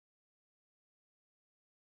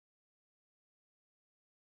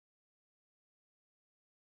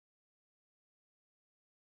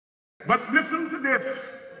But listen to this,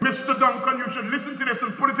 Mr. Duncan, you should listen to this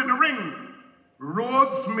and put it in the ring.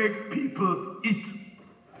 Roads make people eat.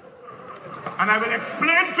 And I will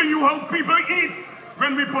explain to you how people eat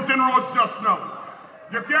when we put in roads just now.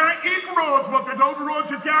 You can't eat roads, but without roads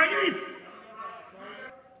you can't eat.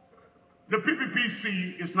 The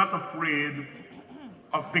PPPC is not afraid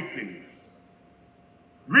of big things.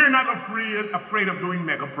 We're not afraid of doing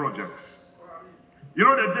mega projects. You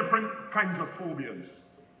know, there are different kinds of phobias.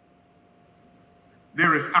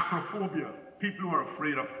 There is acrophobia, people who are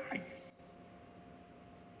afraid of heights.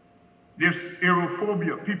 There's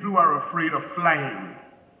aerophobia, people who are afraid of flying.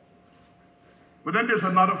 But then there's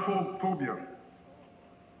another phobia,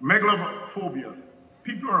 megalophobia,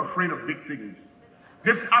 people who are afraid of big things.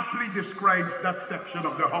 This aptly describes that section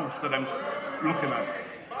of the house that I'm looking at.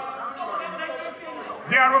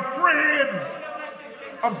 They are afraid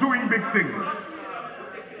of doing big things.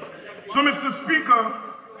 So, Mr. Speaker,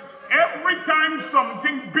 every time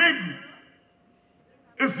something big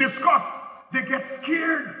is discussed, they get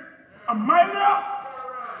scared. Amalia,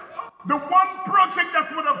 the one project that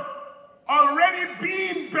would have already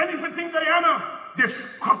been benefiting Guyana, they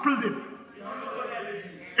scuttled it.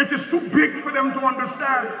 It is too big for them to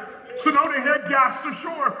understand. So now they hear gas to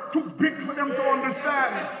shore, too big for them to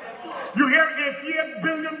understand. You hear $88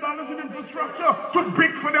 billion in infrastructure, too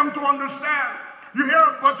big for them to understand. You hear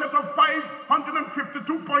a budget of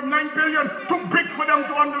 $552.9 billion, too big for them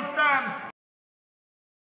to understand.